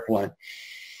of the airplane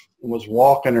and was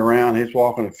walking around. He was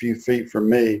walking a few feet from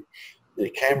me. He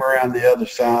came around the other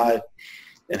side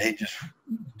and he just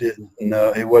didn't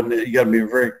know. You got to be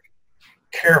very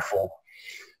careful.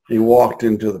 He walked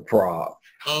into the prop.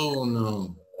 Oh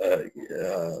no.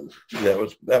 That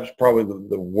was probably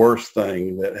the worst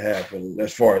thing that happened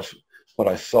as far as what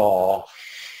I saw,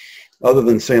 other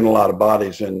than seeing a lot of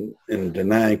bodies in Da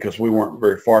Nang, because we weren't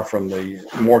very far from the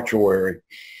mortuary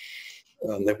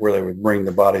where they would bring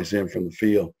the bodies in from the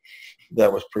field.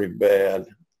 That was pretty bad,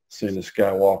 seeing this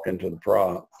guy walk into the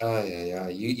prop. Oh, yeah.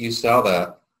 You saw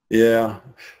that. Yeah.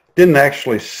 Didn't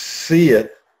actually see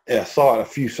it. I saw it a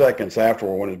few seconds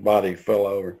afterward when his body fell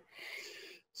over.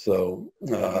 So,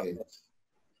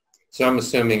 so I'm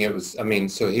assuming it was. I mean,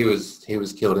 so he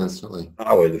was killed instantly.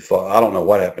 I would have thought. I don't know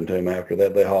what happened to him after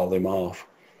that. They hauled him off.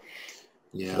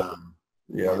 Yeah. So,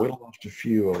 yeah, we lost a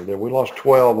few over there. We lost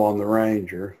 12 on the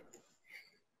Ranger.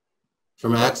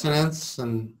 From accidents,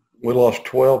 and we lost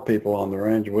 12 people on the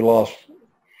Ranger. We lost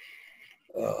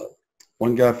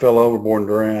one guy fell overboard and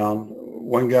drowned.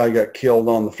 One guy got killed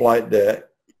on the flight deck,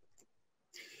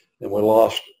 and we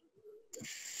lost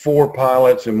 4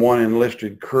 pilots and 1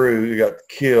 enlisted crew who got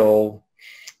killed,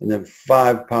 and then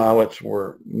 5 pilots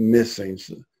were missing.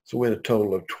 So we had a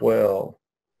total of 12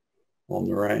 on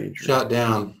the Ranger. Shot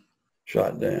down.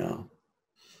 I don't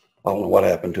know what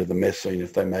happened to the missing,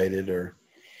 if they made it or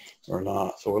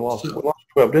not. So we lost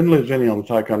 12. Didn't lose any on the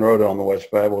Ticonderoga on the West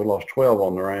Bay, but we lost 12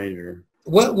 on the Ranger.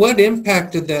 What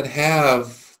impact did that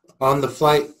have on the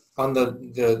flight, on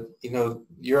the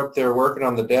you're up there working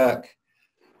on the deck,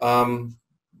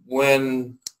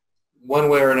 when one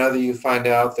way or another you find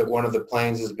out that one of the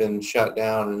planes has been shut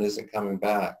down and isn't coming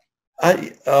back?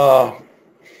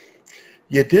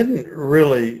 You didn't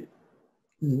really,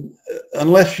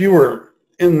 unless you were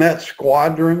in that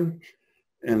squadron,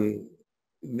 and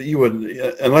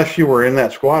unless you were in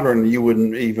that squadron, you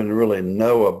wouldn't even really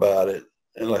know about it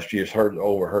unless you just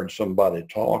overheard somebody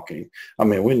talking. I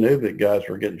mean, we knew that guys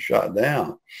were getting shot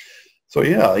down. So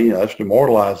yeah, it's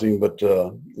demoralizing, but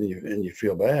and you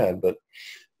feel bad. But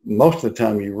most of the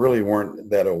time you really weren't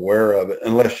that aware of it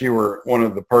unless you were one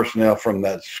of the personnel from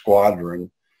that squadron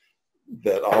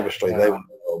that obviously they would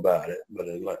know about it. But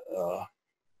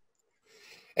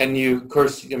and you, of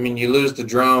course, I mean, you lose the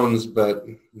drones, but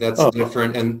that's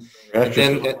different. And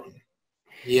then,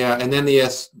 yeah, and then the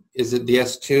is it the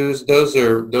S2s? Those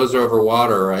are over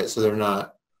water, right? So they're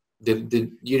not. Did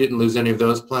you didn't lose any of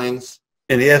those planes?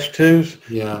 And the S2s?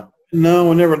 Yeah. No,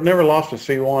 we never lost a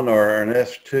C1 or an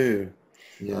S2.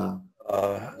 Yeah.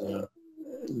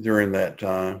 During that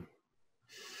time.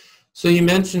 So you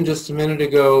mentioned just a minute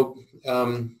ago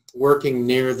working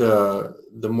near the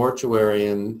mortuary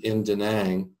in Da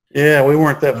Nang. Yeah, we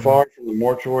weren't that far from the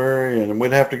mortuary, and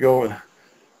we'd have to go.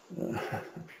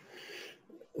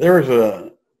 There was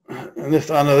and this,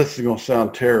 I know this is going to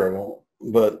sound terrible,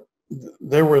 but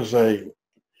there was a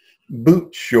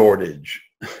boot shortage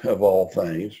of all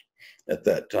things at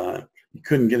that time. You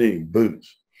couldn't get any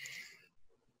boots.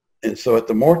 And so at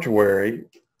the mortuary,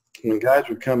 when guys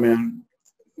would come in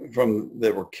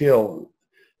that were killed,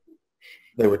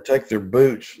 they would take their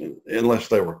boots, unless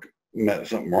they were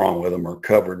something wrong with them or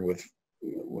covered with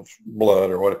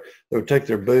blood or whatever. They would take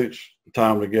their boots, tie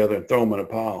them together, and throw them in a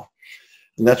pile.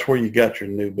 And that's where you got your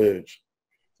new boots,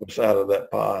 was out of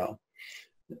that pile.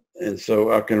 And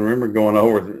so I can remember going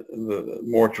over the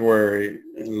mortuary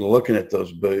and looking at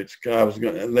those boots.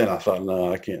 And then I thought,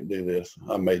 no, I can't do this.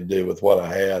 I made do with what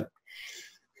I had.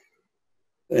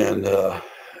 And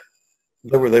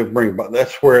they bring.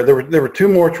 That's where there were two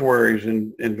mortuaries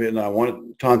in Vietnam. One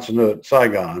at Tan Son Nhut,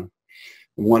 Saigon,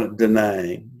 and one at Da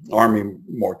Nang, Army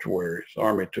mortuaries.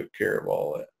 Army took care of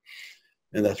all that.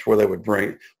 And that's where they would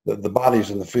bring the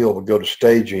bodies in the field would go to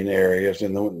staging areas,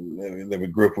 and they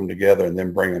would group them together and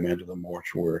then bring them into the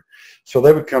mortuary. So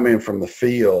they would come in from the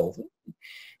field,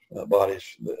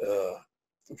 bodies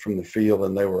from the field,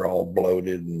 and they were all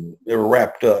bloated, and they were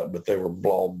wrapped up, but they were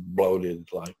all bloated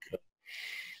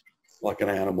like an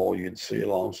animal you'd see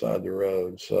alongside the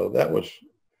road. So that was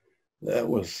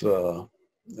a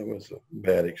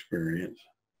bad experience.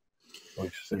 We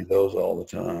see those all the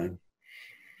time.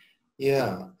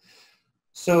 Yeah.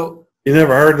 So you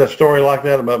never heard that story like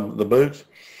that about the boots?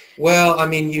 Well, I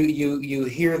mean, you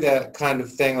hear that kind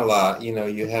of thing a lot. You know,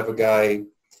 you have a guy,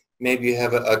 maybe you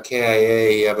have a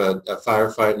KIA, you have a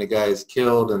firefight, and the guy is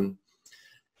killed, and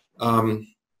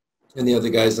the other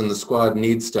guys in the squad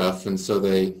need stuff, and so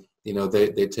they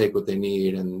take what they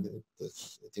need, and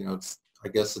I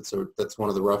guess that's one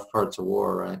of the rough parts of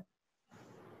war, right?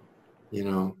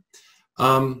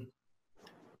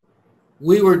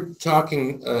 We were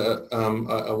talking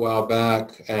a while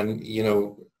back, and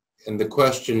and the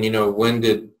question, when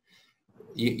did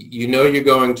you're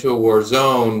going to a war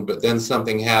zone, but then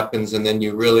something happens, and then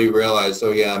you really realize,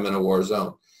 oh yeah, I'm in a war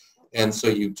zone. And so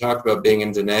you talked about being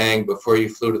in Da Nang before you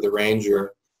flew to the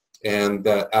Ranger, and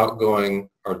that outgoing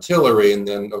artillery, and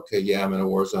then, okay, yeah, I'm in a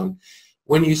war zone.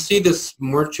 When you see this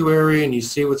mortuary and you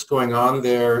see what's going on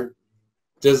there,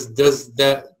 does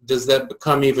that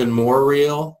become even more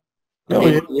real?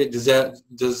 Does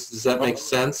that make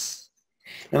sense?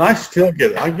 And I still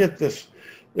get this.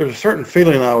 There's a certain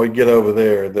feeling I would get over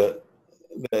there that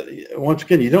once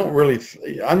again,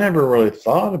 I never really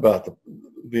thought about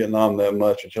Vietnam that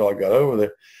much until I got over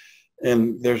there.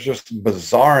 And there's just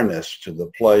bizarreness to the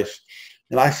place.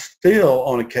 And I still,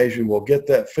 on occasion, will get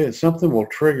that feeling. Something will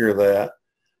trigger that.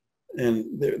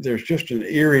 And there's just an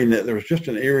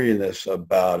eeriness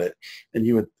about it.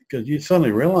 And because you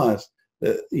suddenly realize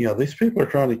that, these people are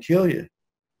trying to kill you.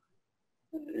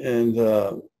 And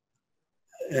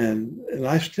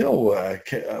I still,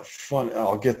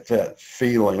 I'll get that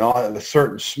feeling. I'll have a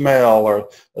certain smell or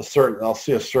I'll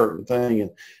see a certain thing,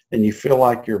 and you feel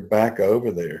like you're back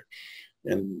over there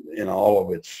and in all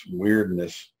of its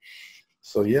weirdness.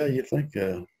 So yeah, you think.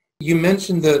 You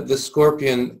mentioned the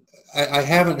Scorpion. I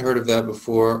haven't heard of that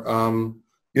before.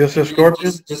 USS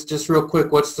Scorpion? Just real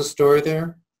quick, what's the story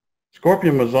there?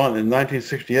 Scorpion was on in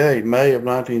 1968, May of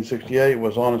 1968,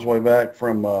 was on its way back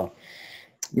from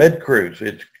med cruise.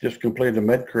 It just completed a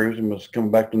med cruise and was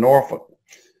coming back to Norfolk,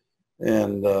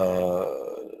 and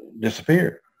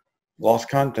disappeared, lost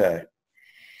contact.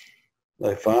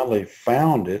 They finally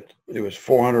found it. It was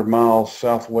 400 miles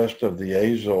southwest of the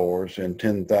Azores in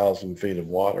 10,000 feet of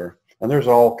water. And there's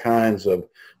all kinds of,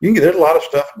 there's a lot of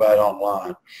stuff about it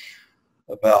online,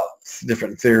 about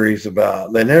different theories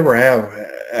about, they never have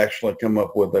actually come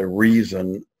up with a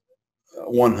reason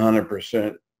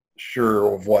 100%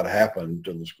 sure of what happened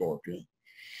to the Scorpion.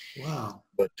 Wow.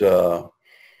 But I've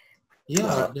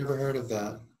never heard of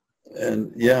that.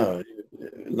 And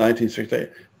 1968,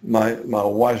 my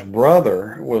wife's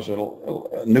brother was a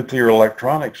nuclear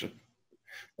electronics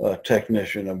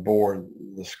technician aboard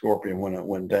the Scorpion when it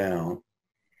went down.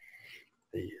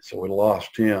 So we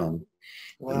lost him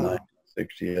in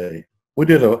 1968. We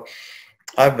did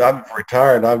I've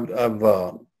retired. I've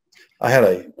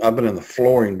been in the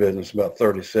flooring business about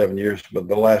 37 years, but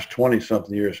the last 20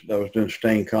 something years I was doing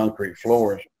stained concrete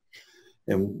floors,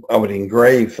 and I would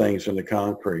engrave things into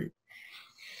concrete.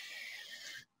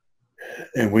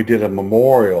 And we did a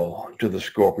memorial to the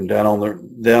Scorpion down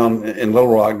in Little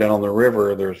Rock, down on the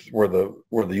river. There's where the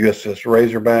USS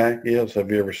Razorback is. Have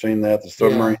you ever seen that? The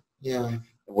submarine. Yeah.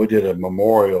 We did a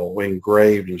memorial. We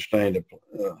engraved and stained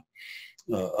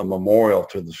a memorial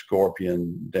to the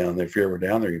Scorpion down there. If you're ever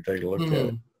down there, you take a look at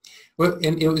it. What?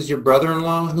 And it was your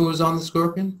brother-in-law who was on the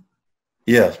Scorpion?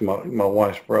 Yes, my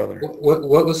wife's brother.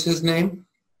 What was his name?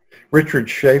 Richard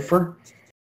Schaefer.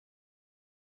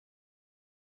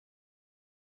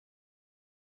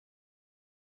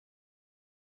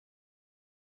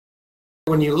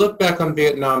 When you look back on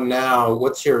Vietnam now,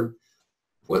 what's your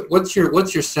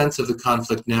sense of the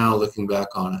conflict now, looking back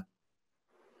on it?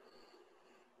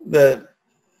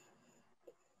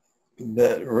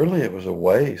 That really it was a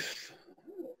waste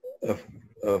of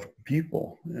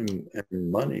people and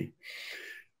money,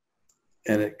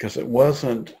 and because it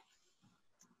wasn't.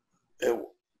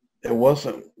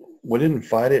 We didn't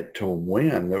fight it to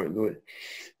win.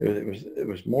 It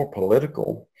was more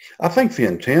political. I think the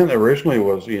intent originally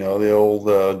was, the old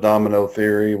domino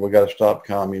theory. We got to stop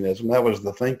communism. That was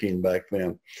the thinking back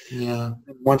then. Yeah.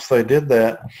 Once they did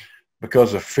that,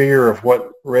 because of fear of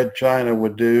what Red China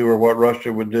would do or what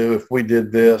Russia would do if we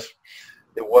did this,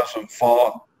 it wasn't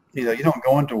fought. You don't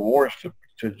go into wars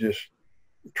to just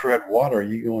tread water.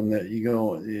 You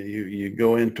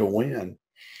go in to win.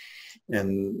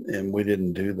 And we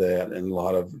didn't do that, and a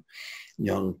lot of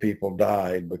young people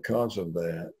died because of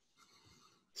that.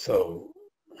 So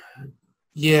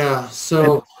yeah.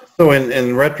 So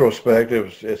in retrospect,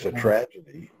 it's a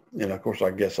tragedy, and of course,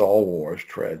 I guess all war is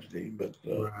tragedy. But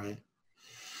right.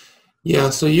 Yeah.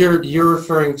 So you're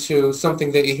referring to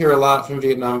something that you hear a lot from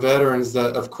Vietnam veterans,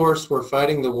 that of course we're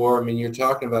fighting the war. I mean, you're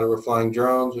talking about it. We're flying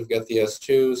drones. We've got the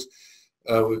S-2s.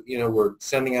 We're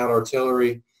sending out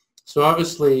artillery. So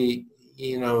obviously,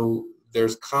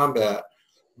 there's combat,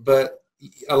 but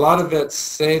a lot of vets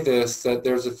say that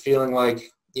there's a feeling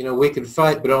like, we can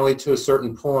fight, but only to a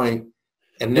certain point,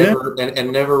 and never,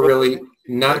 and never really,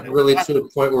 not really to the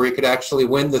point where we could actually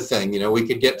win the thing. We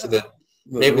could get to the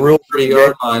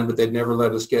 30-yard line, but they'd never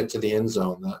let us get to the end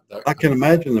zone. I can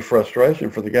imagine the frustration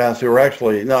for the guys who were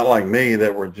actually not like me,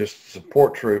 that were just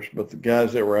support troops, but the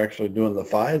guys that were actually doing the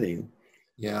fighting.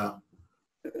 Yeah.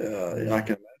 I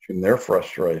can imagine their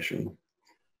frustration.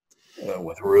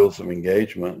 With rules of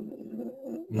engagement.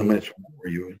 I mean, it's war.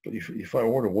 You fight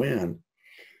war to win.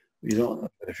 You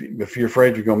don't. If you're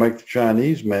afraid you're going to make the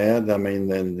Chinese mad, I mean,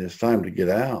 then it's time to get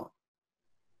out.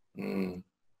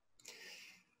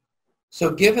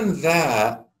 So, given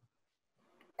that,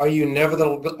 are you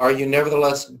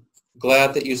nevertheless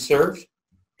glad that you served?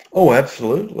 Oh,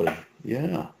 absolutely.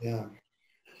 Yeah. Yeah.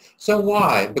 So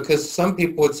why? Because some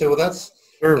people would say, well, that's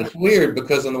weird,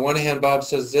 because on the one hand, Bob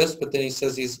says this, but then he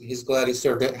says he's glad he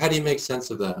served. How do you make sense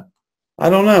of that?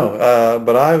 I don't know,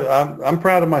 but I'm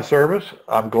proud of my service.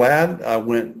 I'm glad I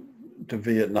went to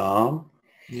Vietnam.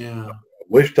 Yeah.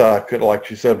 Wished I could,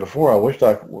 like you said before, I wished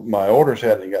my orders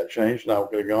hadn't got changed, and I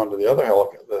could have gone to the other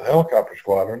the helicopter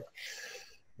squadron.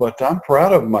 But I'm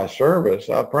proud of my service.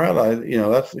 That's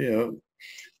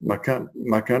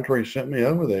my country sent me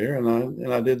over there,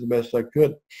 and I did the best I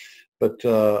could. But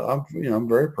I'm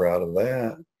very proud of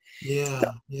that. Yeah,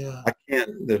 yeah.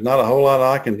 There's not a whole lot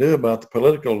I can do about the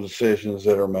political decisions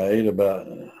that are made about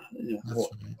what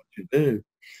you do.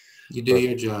 You do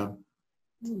your job.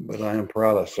 But I am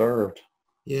proud I served.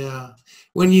 Yeah.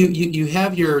 When you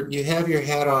have your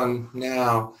hat on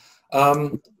now,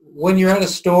 when you're at a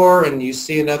store and you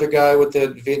see another guy with the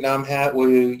Vietnam hat, will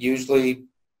you usually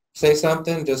say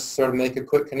something, just sort of make a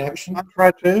quick connection? I try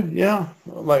to, yeah.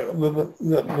 Like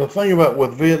the thing about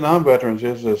with Vietnam veterans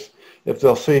is if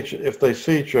they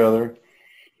see each other,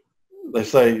 they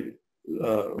say,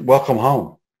 "Welcome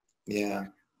home." Yeah.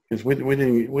 Because we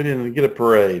didn't get a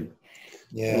parade.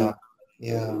 Yeah.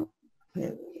 Yeah.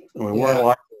 We weren't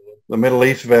like the Middle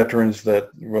East veterans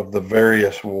of the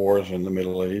various wars in the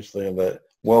Middle East. They have that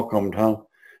welcomed home.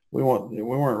 We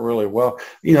weren't really well.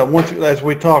 Once, as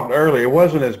we talked earlier, it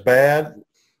wasn't as bad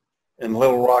in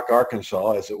Little Rock,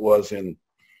 Arkansas, as it was in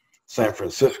San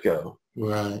Francisco.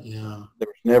 Right. Yeah. There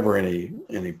was never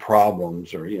any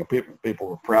problems, or people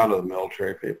were proud of the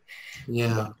military people.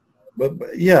 Yeah. But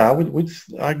yeah,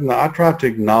 I try to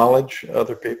acknowledge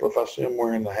other people if I see them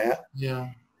wearing the hat. Yeah.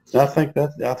 I think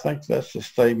that's the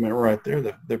statement right there.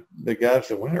 The guys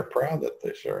that went are proud that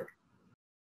they served.